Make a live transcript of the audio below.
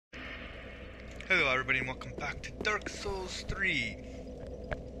Hello everybody and welcome back to Dark Souls 3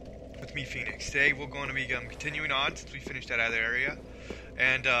 with me, Phoenix. Today we're going to be continuing on since we finished that other area.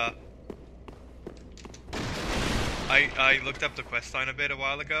 And I looked up the questline a bit a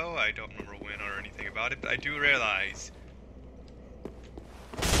while ago. I don't remember when or anything about it, but I do realize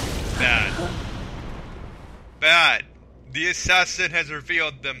Bad! The assassin has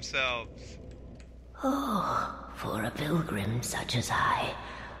revealed themselves. Oh, for a pilgrim such as I,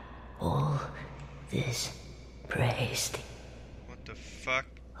 all this praised. What the fuck?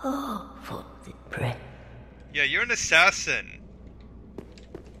 Oh, for the praise. Yeah, you're an assassin.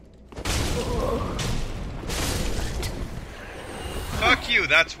 Oh, Fuck you,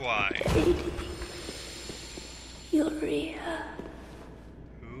 that's why. Lady Uria.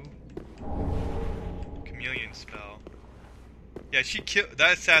 Who? Chameleon spell. Yeah,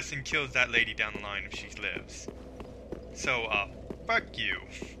 that assassin kills that lady down the line if she lives. So, fuck you.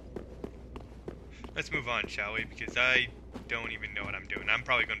 Let's move on, shall we? Because I don't even know what I'm doing. I'm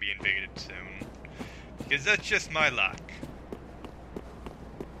probably going to be invaded soon. Because that's just my luck.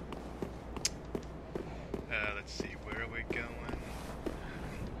 Let's see, where are we going?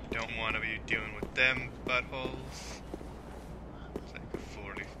 Don't want to be dealing with them buttholes. It's like a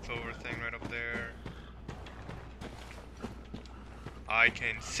 4-leaf thing right up there. I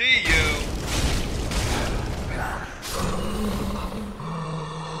can see you!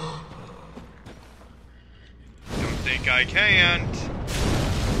 Don't think I can't.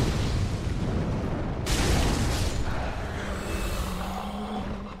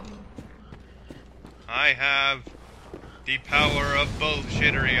 I have the power of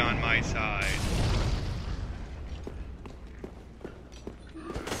bullshittery on my side.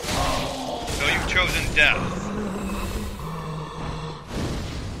 So you've chosen death.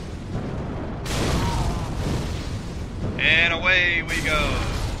 And away we go.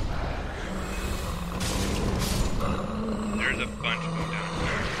 There's a bunch of them down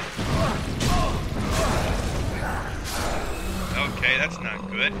there. Okay, that's not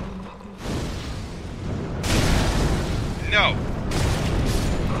good. No!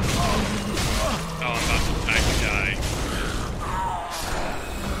 Oh, I'm about to die.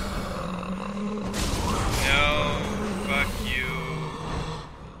 No, fuck you.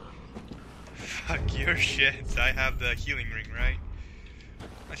 Fuck your shit. I have the healing ring, right?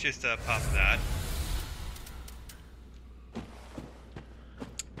 Let's just pop that.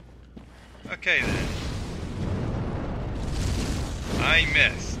 Okay then. I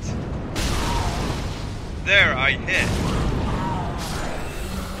missed. There, I hit.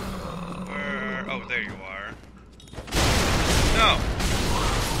 Where? Oh, there you are. No!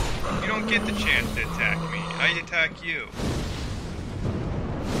 You don't get the chance to attack me. I attack you.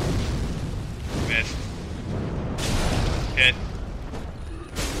 Missed. Hit.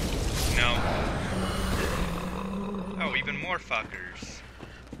 No. Oh, even more fuckers.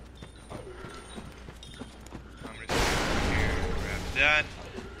 I'm gonna go over here, grab that.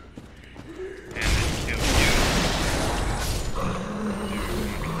 And then kill you. There's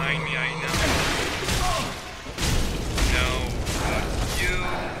one behind me, I know. No, fuck you.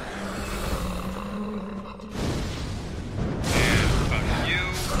 And fuck you.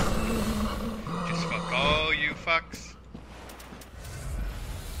 Just fuck all you fucks.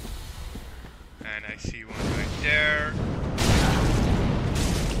 And I see one right there.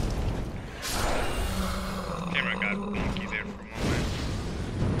 Camera got wonky there for a moment.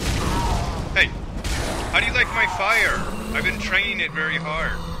 Hey, how do you like my fire? I've been training it very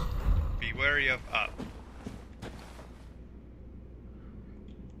hard. Be wary of up.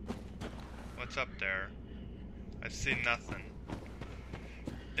 What's up there? I've seen nothing.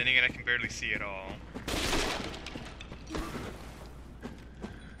 Then again, I can barely see at all.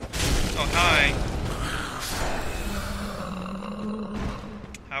 Oh, hi.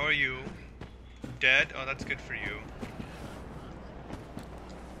 How are you? Dead? Oh, that's good for you.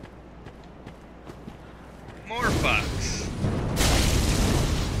 More fucks.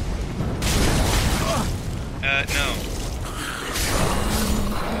 No.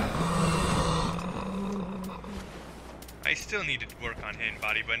 I still need to work on hidden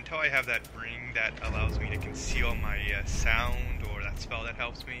body, but until I have that ring that allows me to conceal my sound, or that spell that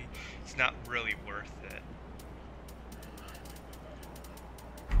helps me, it's not really worth it.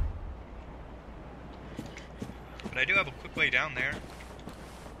 But I do have a quick way down there.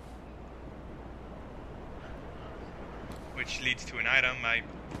 Which leads to an item I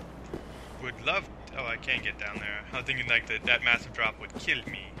would love. Oh, I can't get down there. I was thinking like that massive drop would kill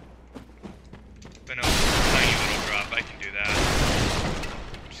me. But no, tiny little drop, I can do that.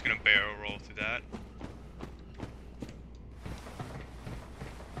 I'm just gonna barrel roll through that.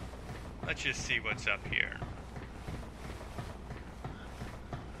 Let's just see what's up here.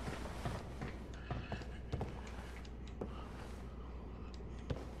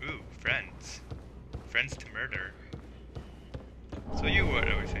 Ooh, friends. Friends to murder. So you what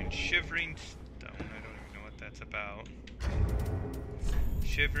are we saying? Shivering stone. I don't even know what that's about.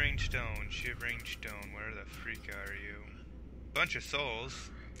 Shivering stone, shivering stone. Where the freak are you? Bunch of souls.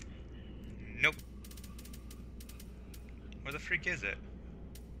 Nope. Where the freak is it?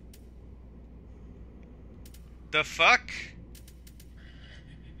 The fuck?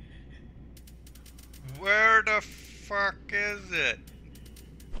 Where the fuck is it?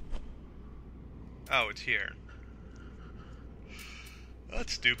 Oh, it's here.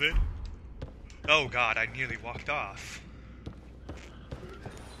 That's stupid. Oh god, I nearly walked off.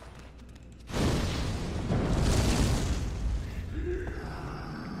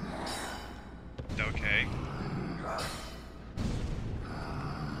 Okay.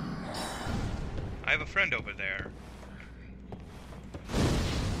 I have a friend over there.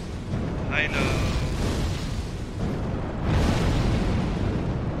 I know.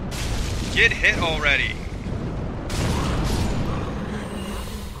 Get hit already.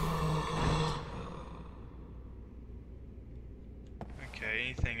 Okay,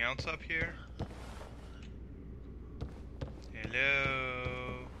 anything else up here?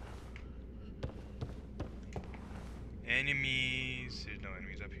 Hello? Enemies. There's no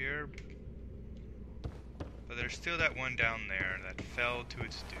enemies up here. But there's still that one down there that fell to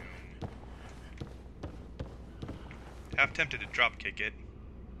its doom. Half tempted to drop kick it.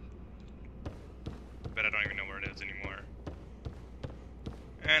 But I don't even know where it is anymore.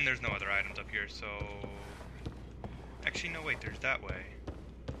 And there's no other items up here, so... Actually, no, wait, there's that way.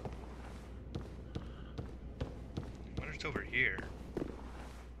 I wonder if it's over here.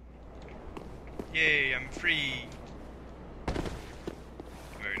 Yay, I'm free!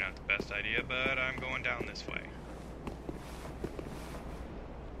 Maybe not the best idea, but I'm going down this way.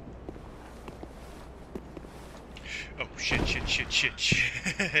 Oh, shit, shit, shit, shit,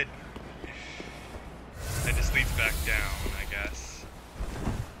 shit. That just leads back down, I guess.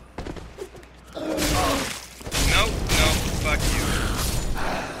 Nope, nope, fuck you.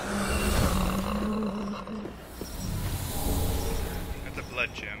 That's a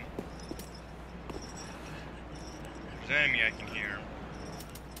blood gem. There's an enemy I can hear.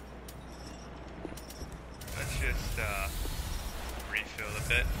 Let's just, refill a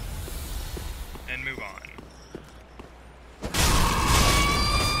bit. And move on.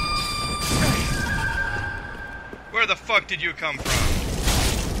 Where the fuck did you come from?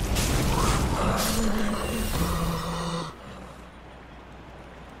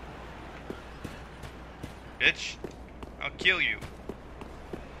 Bitch, I'll kill you.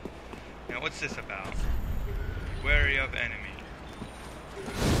 Now what's this about? Wary of enemy.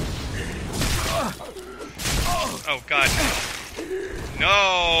 Oh god.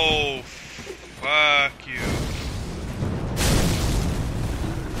 No! Fuck you.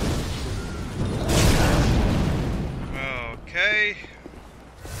 Okay.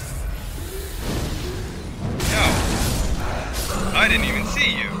 No. I didn't even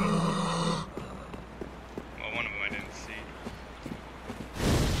see you. Well, one of them I didn't see.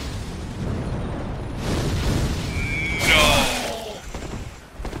 No.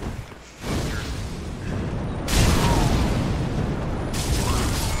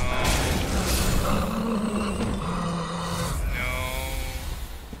 No.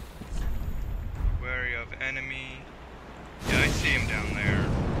 Wary of enemy. Yeah, I see him down there.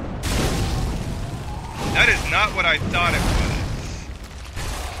 That is not what I thought it was.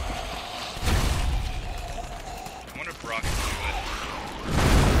 I wonder if Rock can do it.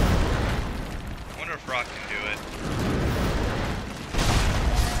 I wonder if Rock can do it.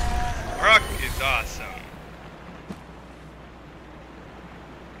 Rock is awesome.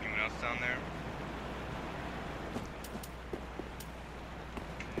 Anyone else down there?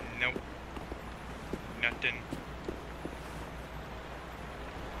 Nope. Nothing.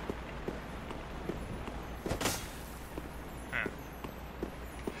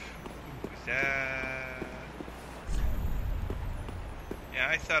 Yeah,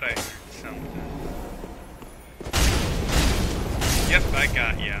 I thought I heard something. Yep, I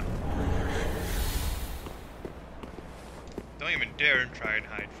got ya. Don't even dare try and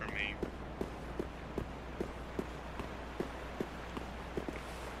hide from me.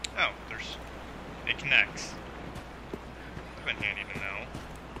 Oh, it connects. It's been handy to know.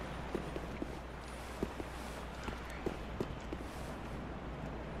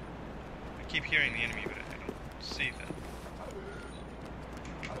 I keep hearing the enemy, but I don't see them.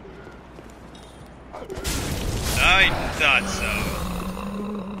 I thought so.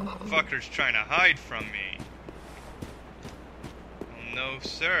 fucker's trying to hide from me. Well, no,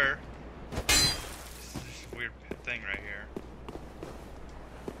 sir. This is a weird thing right here.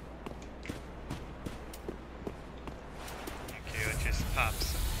 Okay, let's just pop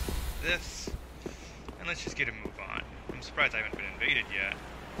some of this. And let's just get a move on. I'm surprised I haven't been invaded yet.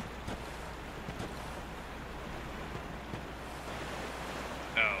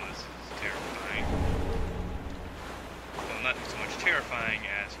 Oh, this is terrifying. Well, not so much terrifying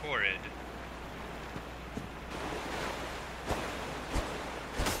as horrid.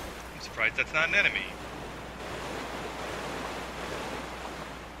 I'm surprised that's not an enemy.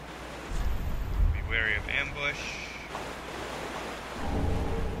 Be wary of ambush.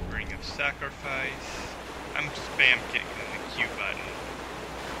 Ring of sacrifice. I'm spam kicking the Q button.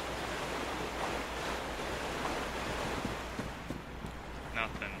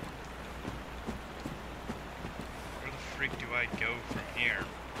 Nothing. Where the freak do I go from here?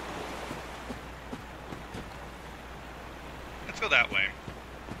 Let's go that way.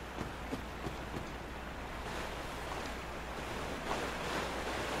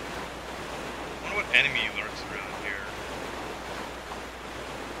 I wonder what enemy lurks around here.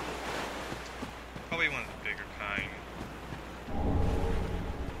 Probably one of the bigger kind.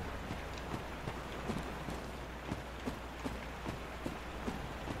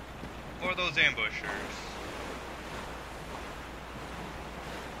 Or those ambushers.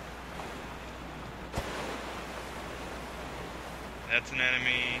 That's an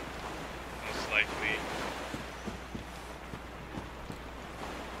enemy, most likely.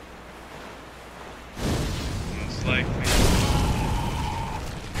 Most likely.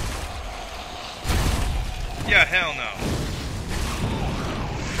 Yeah, hell no.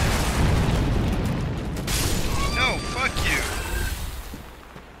 No, fuck you.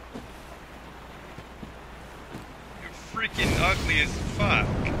 You're freaking ugly as fuck.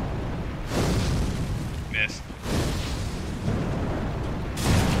 Missed.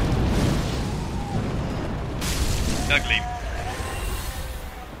 Ugly.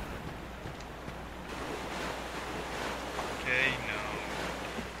 Okay, no.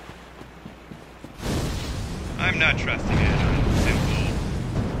 I'm not trusting it. I'm simple.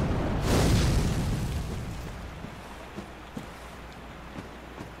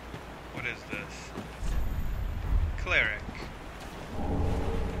 What is this? Cleric.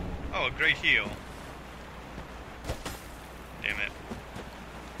 Oh, a great heal. Damn it.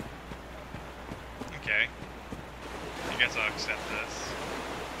 Okay. I guess I'll accept this.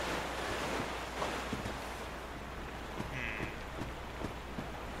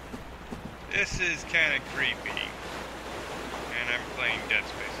 This is kind of creepy. And I'm playing Dead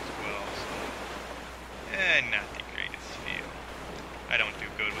Space as well, so... not the greatest feel. I don't do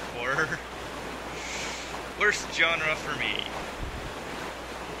good with horror. Worst genre for me.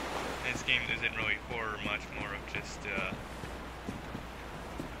 This game isn't really horror, much more of just,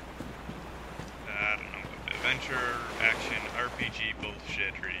 I don't know, adventure, action, RPG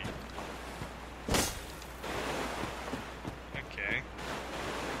bullshittery. Okay.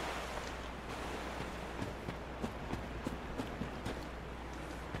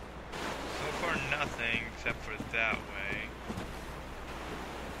 So far nothing except for that way.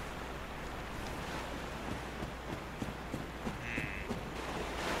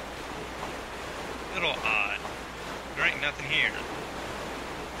 Little odd. There ain't nothing here.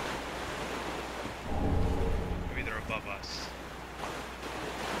 Maybe they're above us.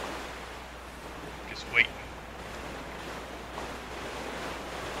 Just waiting.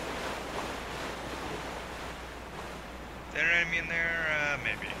 Is there an enemy in there?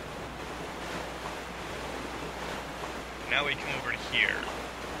 Maybe. Now we come over to here.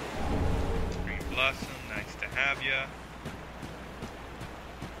 Green Blossom, nice to have ya.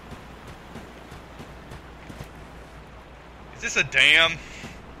 Is this a dam?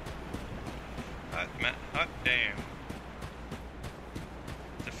 Hot dam.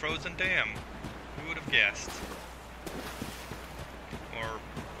 It's a frozen dam. Who would have guessed? Or,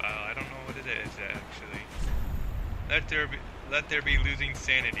 I don't know what it is, actually. Let there be losing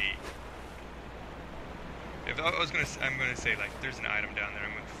sanity. If I was gonna, I'm gonna say, like, there's an item down there,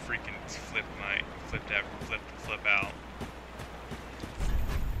 I'm gonna freaking flip out.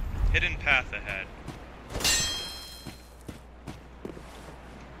 Hidden path ahead.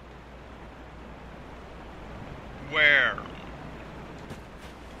 Where?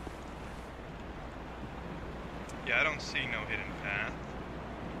 Yeah, I don't see no hidden path.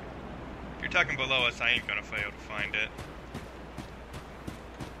 If you're talking below us, I ain't gonna fail to find it.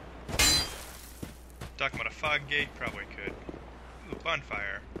 Talking about a fog gate, probably could. Ooh,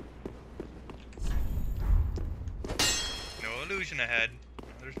 bonfire. No illusion ahead.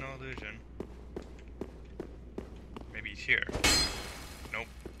 there's no illusion. Maybe he's here. Nope.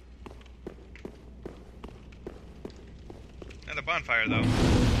 And the bonfire, though.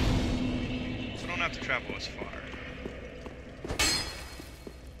 So don't have to travel as far.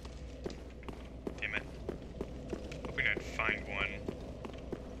 Damn it. Hoping I'd find one.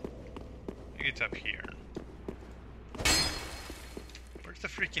 Maybe it's up here. Where's the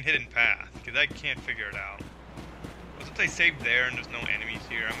freaking hidden path? Because I can't figure it out. Well, since I saved there and there's no enemies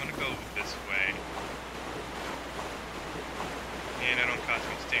here, I'm gonna go this way. And I don't cost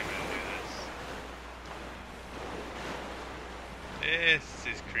me stamina to do this. This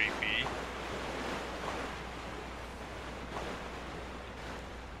is creepy.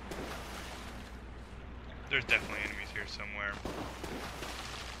 There's definitely enemies here somewhere.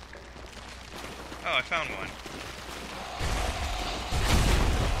 Oh, I found one.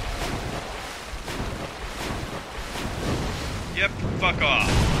 Yep, fuck off.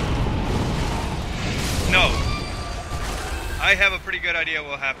 No. I have a pretty good idea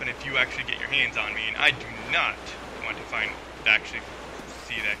what will happen if you actually get your hands on me, and I do not want to actually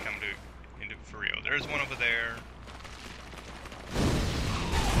see that come into for real. There's one over there.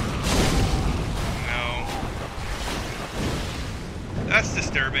 No. That's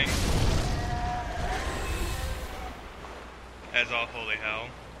disturbing. As all holy hell.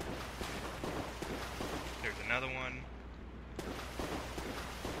 There's another one.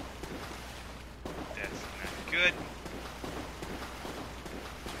 That's not good.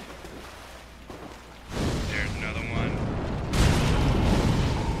 There's another one.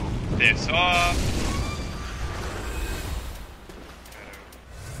 This off. Gotta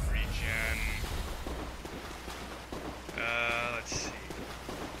regen. Let's see.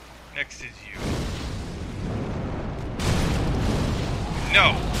 Next is you.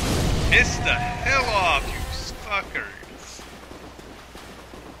 No! Piss the hell off, you fuckers!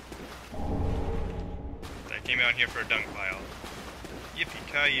 I came out here for a dung pile.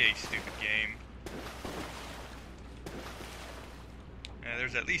 Yippee-ki-yay, stupid game.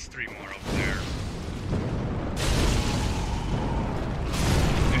 There's at least 3 more over there.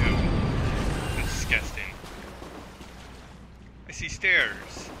 Ew. That's disgusting. I see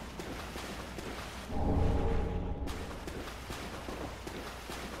stairs.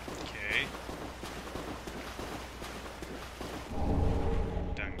 Okay.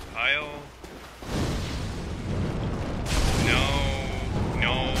 Dung pile.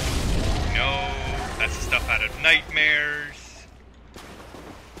 No. That's the stuff out of nightmares.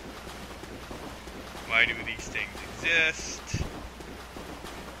 Why do these things exist?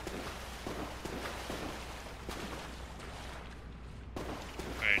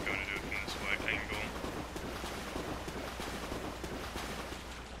 I ain't gonna do it from this wide angle.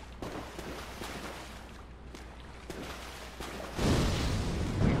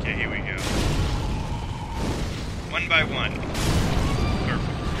 Okay, here we go. One by one.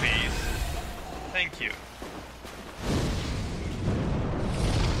 Perfect, please. Thank you.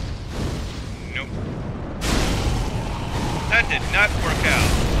 Nope. That did not work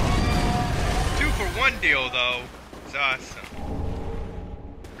out. 2 for 1 deal, though. It's awesome.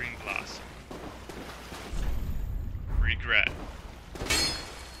 Green blossom. Regret. Is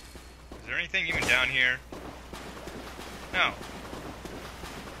there anything even down here? No.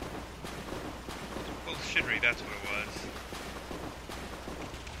 Bullshittery, that's what it was.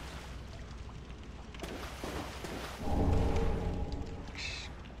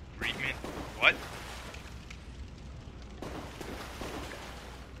 Treatment? What?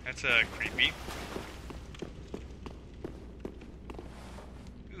 That's creepy.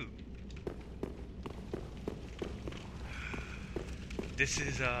 Ooh. This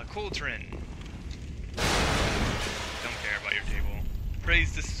is cauldron. Don't care about your table.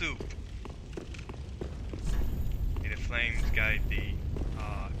 Praise the soup. May the flames guide thee.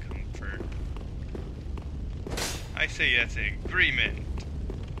 Ah, comfort. I say that's an agreement.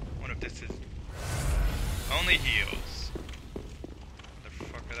 What if this is only heals?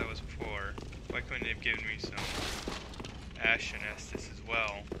 That was before. Why couldn't they have given me some Ashen Estus as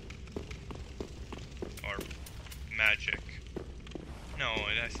well? Or magic. No,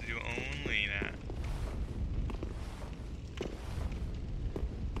 it has to do only that.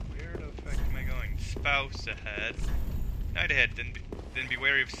 Where the fuck am I going? Spouse ahead. Knight ahead, then be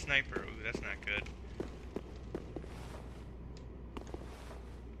wary of sniper. Ooh, that's not good.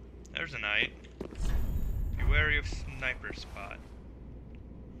 There's a knight. Be wary of sniper spot.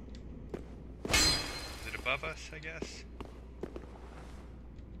 Above us, I guess.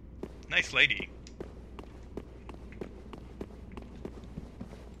 Nice lady.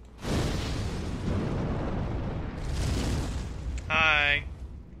 Hi.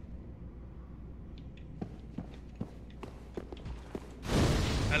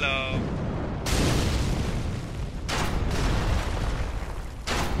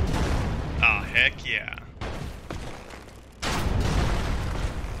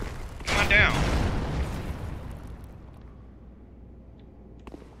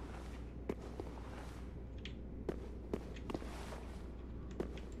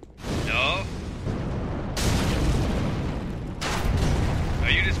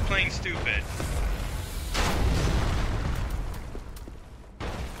 Are you just playing stupid?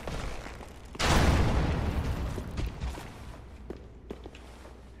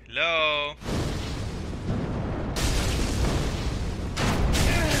 Hello?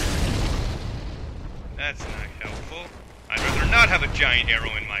 That's not helpful. I'd rather not have a giant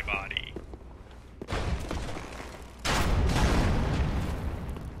arrow in my body.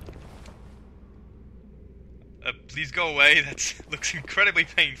 Please go away. That looks incredibly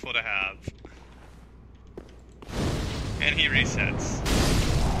painful to have. And he resets.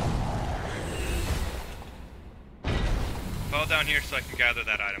 Fall down here so I can gather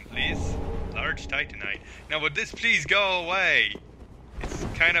that item, please. Large titanite. Now would this please go away? It's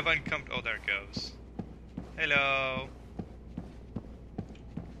kind of uncomfortable. Oh, there it goes. Hello.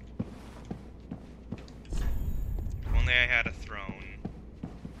 If only I had a throne.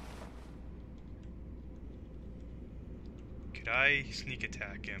 Could I sneak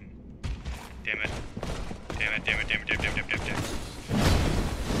attack him? Damn it. Damn it, damn it, damn it, damn it, damn it, damn it.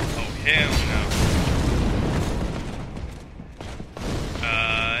 Oh, hell no.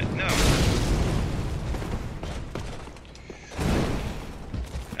 No.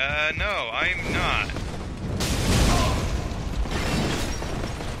 No, I'm not.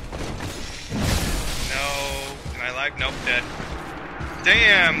 No. Am I alive? Nope, dead.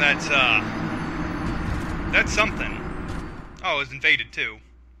 Damn, that's something. Oh, it was invaded too.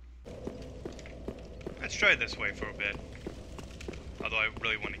 Let's try it this way for a bit. Although I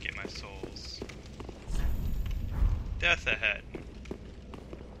really want to get my souls. Death ahead.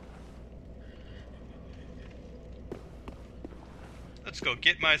 Let's go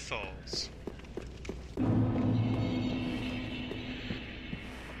get my souls.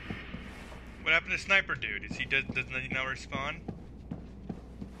 What happened to Sniper Dude? Doesn't he now respawn?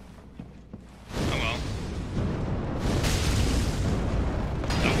 Oh well.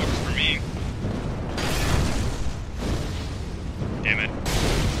 That works for me. Damn it.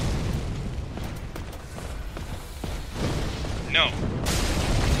 No.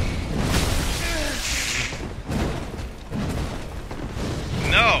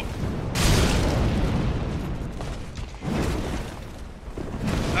 No!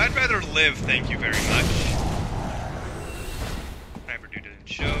 I'd rather live, thank you very much. Sniper Dude doesn't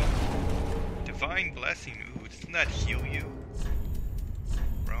show. Divine Blessing, ooh, doesn't that heal you?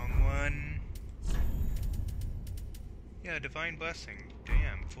 Wrong one. Yeah, Divine Blessing,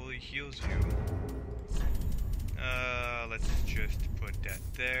 damn, fully heals you. Let's just put that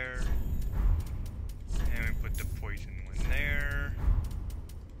there. And we put the poison one there.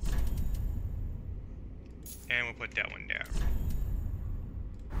 And we'll put that one there.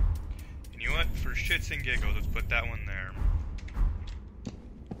 And you know what? For shits and giggles, let's put that one there.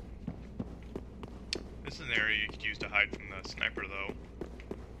 This is an area you could use to hide from the sniper, though.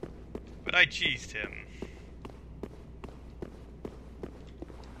 But I cheesed him.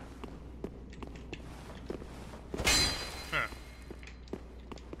 Huh.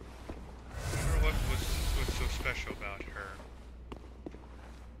 I wonder what's so special about her.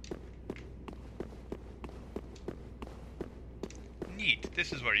 Neat.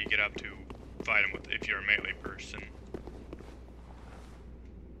 This is where you get up to fight him with if you're a melee person.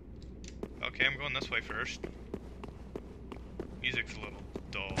 Okay, I'm going this way first. Music's a little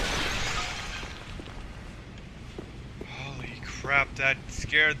dull. Holy crap, that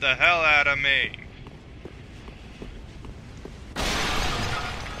scared the hell out of me.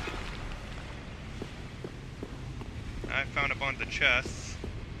 I found a bunch of chests.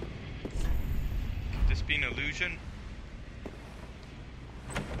 Could this be an illusion?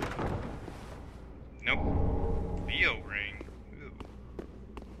 Nope. Leo ring. Ooh.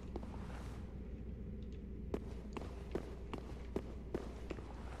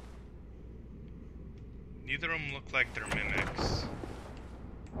 Neither of them look like they're mimics.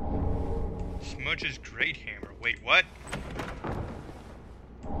 Smudge's Great Hammer. Wait, what?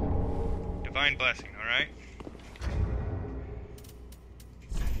 Divine Blessing, alright.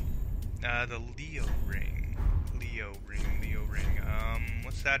 The Leo ring. Leo ring.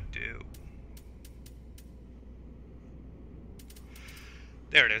 What's that do?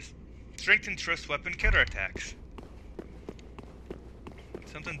 There it is. Strength and trust weapon counterattacks.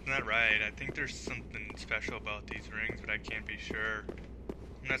 Something's not right. I think there's something special about these rings, but I can't be sure.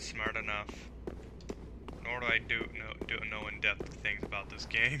 I'm not smart enough. Nor do I know in-depth things about this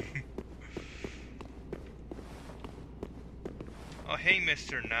game. Oh, hey,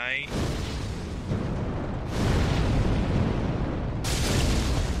 Mr. Knight.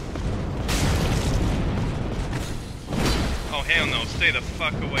 Oh, hell no. Stay the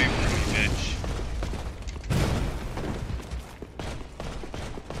fuck away from me, bitch.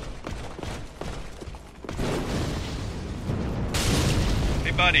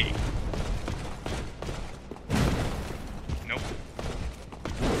 buddy. Nope.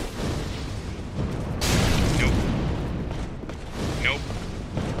 Nope. Nope.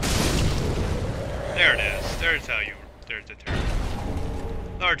 There it is. There's the turn.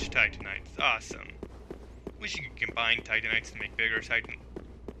 Large Titanites. Awesome. Wish you could combine Titanites to make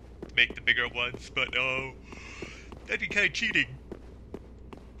make the bigger ones, but oh, that'd be kind of cheating.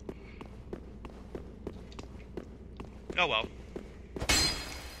 Oh well.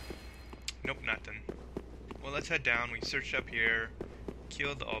 Nope, nothing. Well, let's head down. We searched up here,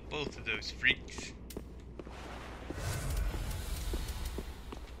 killed both of those freaks.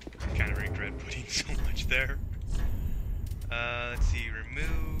 I kind of regret putting so much there. Let's see,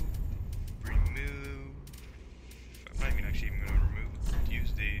 remove. I'm not even actually going to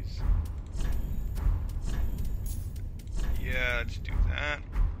use these. Yeah, let's do that.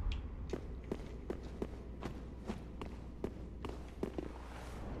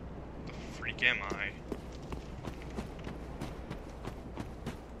 The freak am I?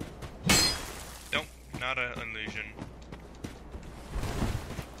 Nope, not an illusion.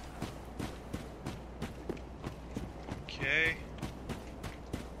 Okay.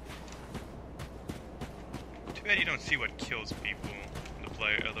 Too bad you don't see what kills people,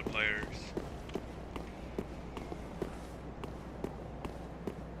 other players.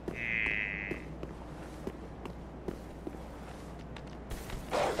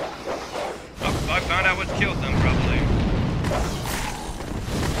 Oh, I found out what killed them, probably.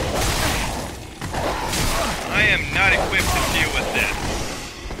 I am not equipped to deal with this.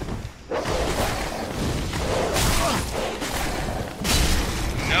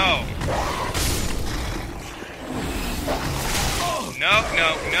 No.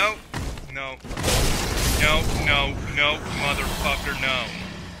 No, motherfucker, no.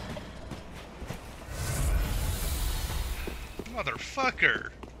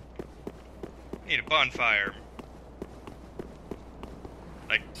 Motherfucker. Need a bonfire.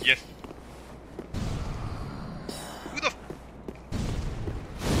 Like, yes. Who the f—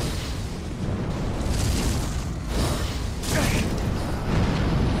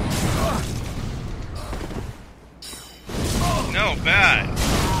 No, bad.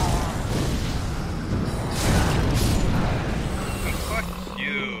 Oh, fuck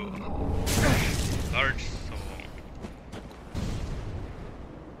you. Large soul.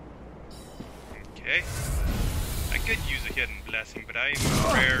 Okay. I could use a hidden blessing, but I'm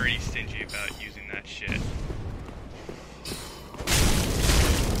very stingy about using that shit.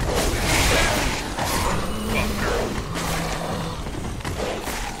 Fucker.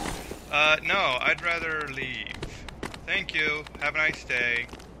 No, I'd rather leave. Thank you. Have a nice day.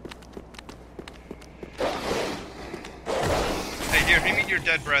 Hey, here, meet your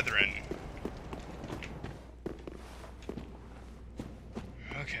dead brethren.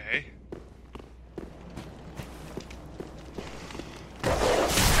 Okay. No.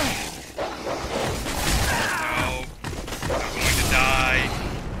 I'm going to die.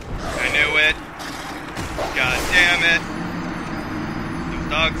 I knew it. God damn it. Those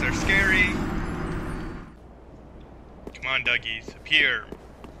dogs are scary. Come on, Dougies, appear.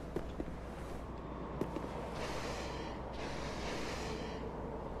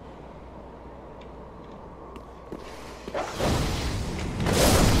 No.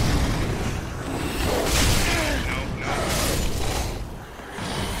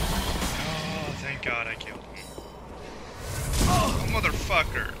 Oh, thank God I killed him. Oh,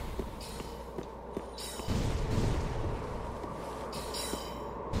 motherfucker.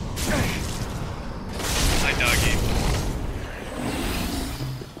 Hi, Dougie.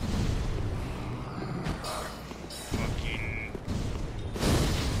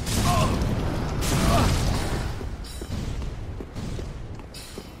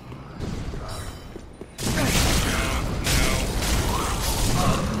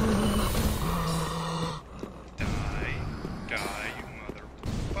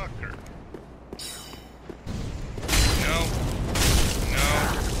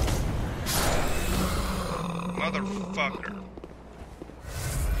 Motherfucker.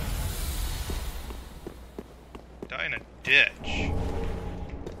 Die in a ditch.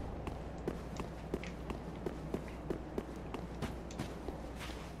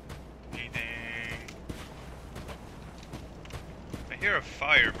 Anything? I hear a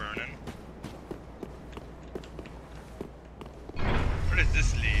fire burning. Where does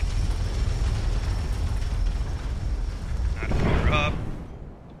this lead? Not far up.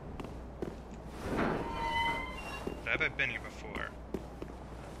 Have I been here before?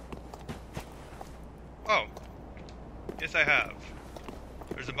 Oh. Yes, I have.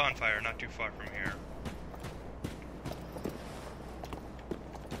 There's a bonfire not too far from here.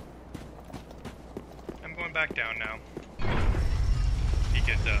 going back down now.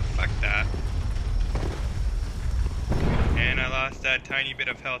 Because, fuck that. And I lost that tiny bit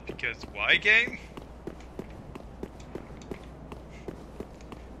of health because why, game?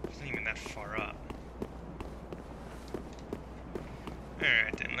 Wasn't even that far up.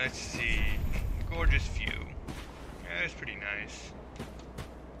 Alright then, let's see. Gorgeous view. Yeah, it's pretty nice.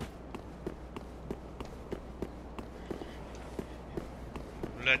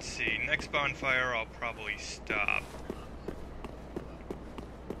 Let's see, next bonfire I'll probably stop.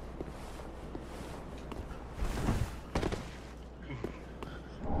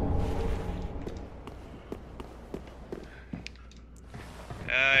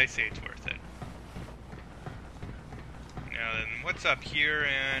 I say it's worth it. Now then, what's up here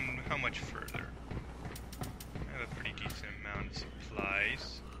and how much further? I have a pretty decent amount of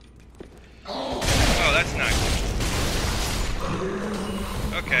supplies. Oh, that's not good.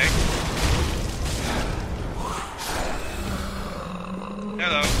 Okay.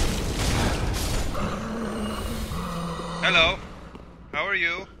 Hello. Hello. How are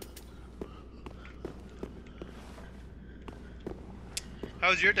you?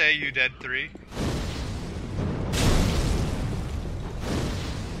 How's your day, you dead three?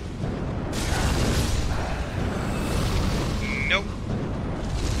 Nope.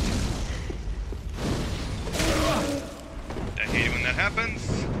 I hate it when that happens.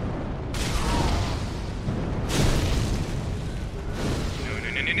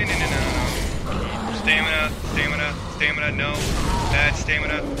 No. Stamina, no. Bad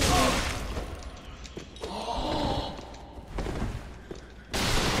stamina.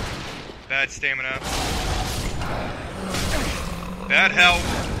 Bad stamina. Bad health.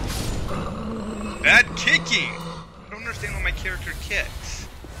 Bad kicking! I don't understand why my character kicks.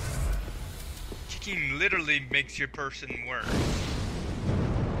 Kicking literally makes your person worse.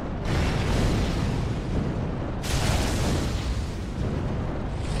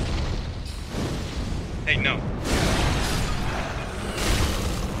 Hey, no.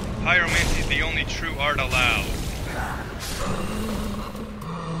 Pyromancy is the only true art allowed.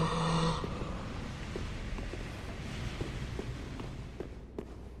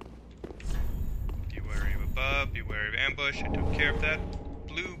 Beware of ambush. I took care of that.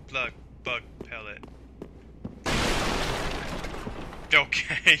 Blue bug pellet.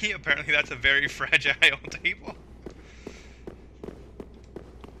 Okay, apparently that's a very fragile table.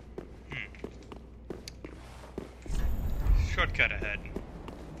 Shortcut ahead.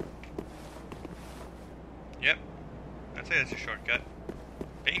 Yep. I'd say that's a shortcut.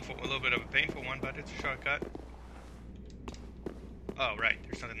 Painful, a little bit of a painful one, but it's a shortcut. Oh, right,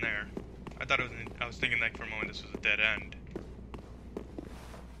 there's something there. I thought it was. I was thinking like for a moment this was a dead end.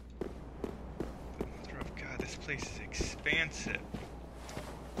 But mother of God, this place is expansive.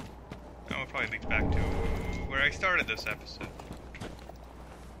 Oh, it probably leads back to where I started this episode.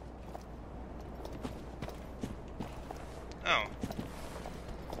 Oh.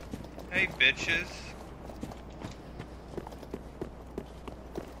 Hey, bitches.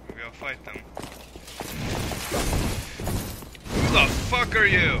 Maybe I'll fight them. Who the fuck are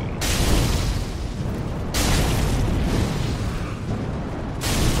you?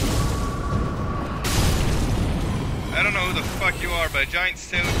 I don't know who the fuck you are, but a giant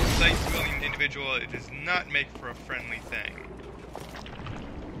civilian individual, it does not make for a friendly thing.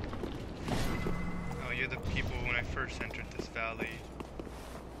 Oh, you're the people when I first entered this valley,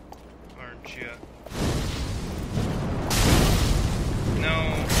 aren't you?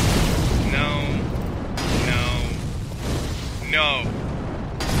 No. No. No. No.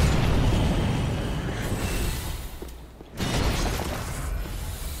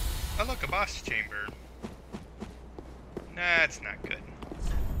 Oh look, a boss chamber. That's not good.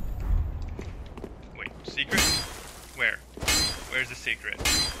 Wait, secret? Where? Where's the secret?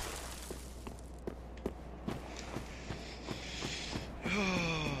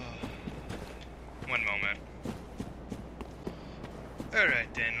 One moment.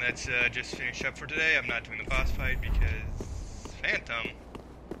 Alright then, let's just finish up for today. I'm not doing the boss fight because... Phantom?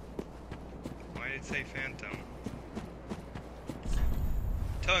 Why did it say Phantom?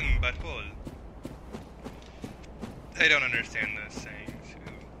 Tongue but hole. I don't understand those sayings.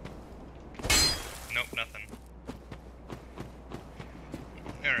 Nope, nothing.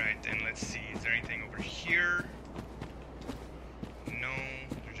 Alright then, let's see. Is there anything over here? No,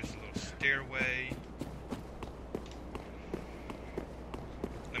 there's just a little stairway.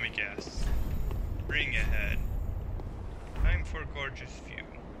 Let me guess. Ring ahead. Time for gorgeous view.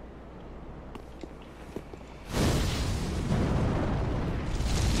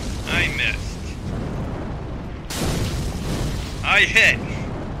 I missed. I hit.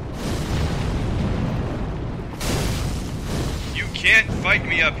 can't fight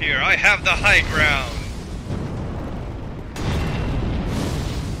me up here. I have the high ground.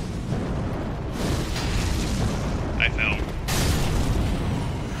 I fell.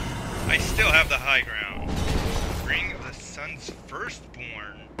 I still have the high ground. Ring of the Sun's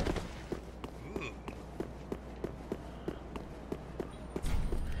Firstborn. Ooh.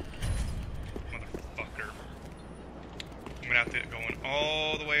 Motherfucker. I'm gonna have to go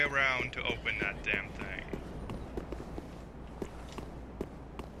all the way around to open that damn thing.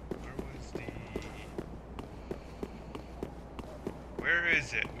 Where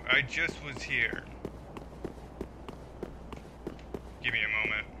is it? I just was here. Give me a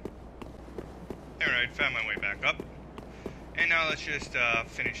moment. Alright, found my way back up. And now let's just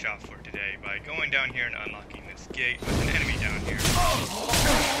finish off for today by going down here and unlocking this gate with an enemy down here.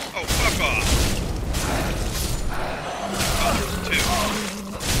 Oh, fuck off! Oh, there's two.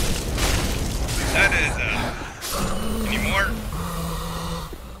 That is, any more?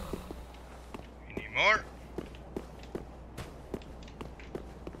 Any more?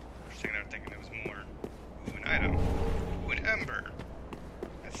 For a second I was thinking there was more. Ooh, an item. Ooh, an ember.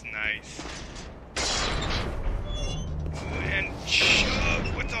 That's nice. Ooh, and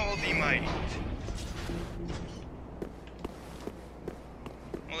chug with all the might.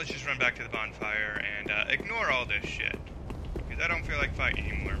 Well, let's just run back to the bonfire and ignore all this shit. Because I don't feel like fighting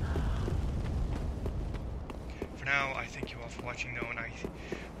anymore. For now, I thank you all for watching, though, and I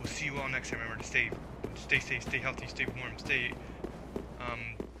will see you all next time. Remember to stay safe, stay healthy, stay warm, stay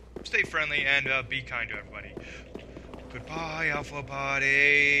friendly, and be kind to everybody. Goodbye, Alpha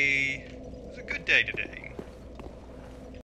Body. It was a good day today.